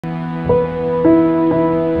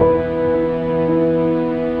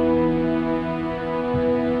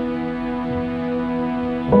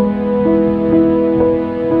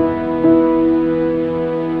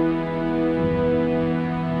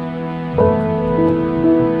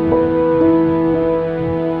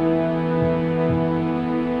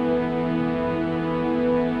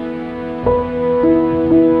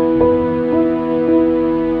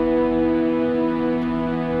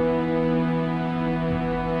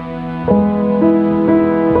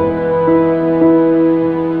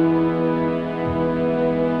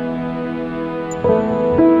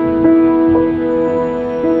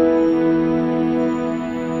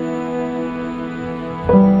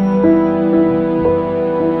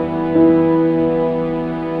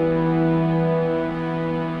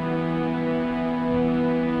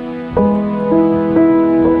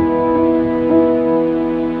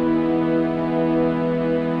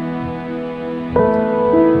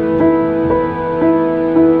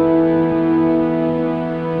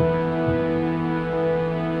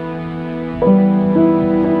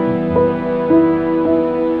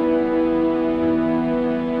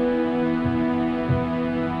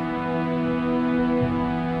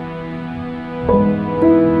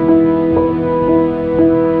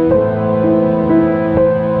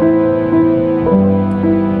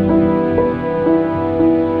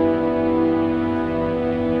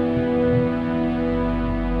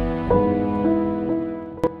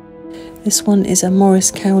This one is a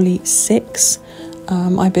Morris Cowley 6,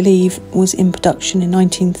 I believe was in production in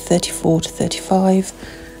 1934 to 35,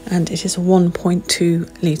 and it is a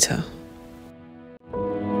 1.2 litre.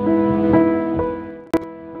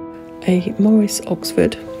 A Morris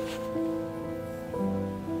Oxford,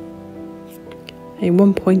 a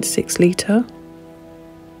 1.6 litre,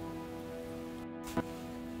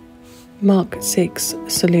 Mark 6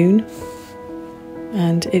 Saloon,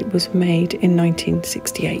 and it was made in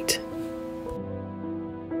 1968.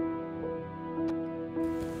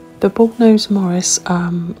 The Bullnose Morris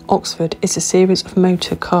Oxford is a series of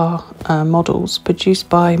motor car models produced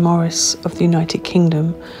by Morris of the United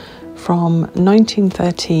Kingdom from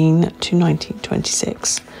 1913 to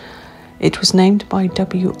 1926. It was named by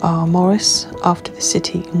W.R. Morris after the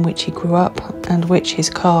city in which he grew up and which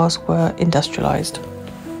his cars were industrialised.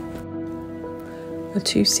 A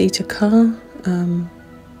two-seater car,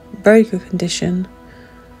 very good condition.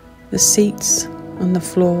 The seats on the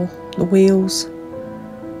floor, the wheels,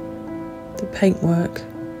 the paintwork,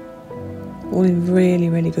 all in really,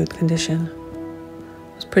 really good condition.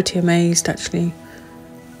 I was pretty amazed actually.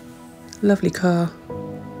 Lovely car.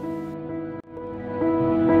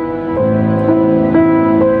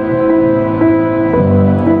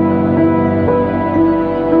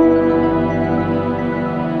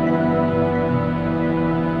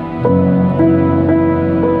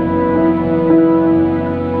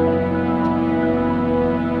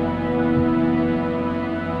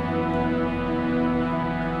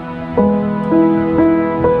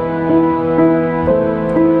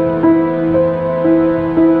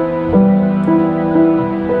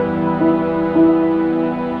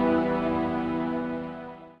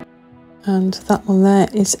 And that one there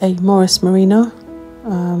is a Morris Marina,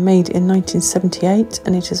 made in 1978,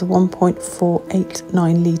 and it is a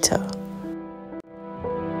 1.489 litre.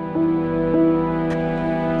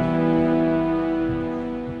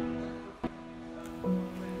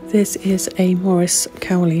 This is a Morris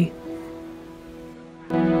Cowley.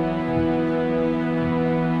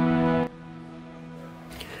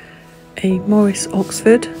 A Morris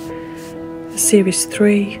Oxford, Series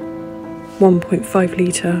 3, 1.5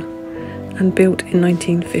 litre, and built in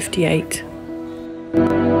 1958.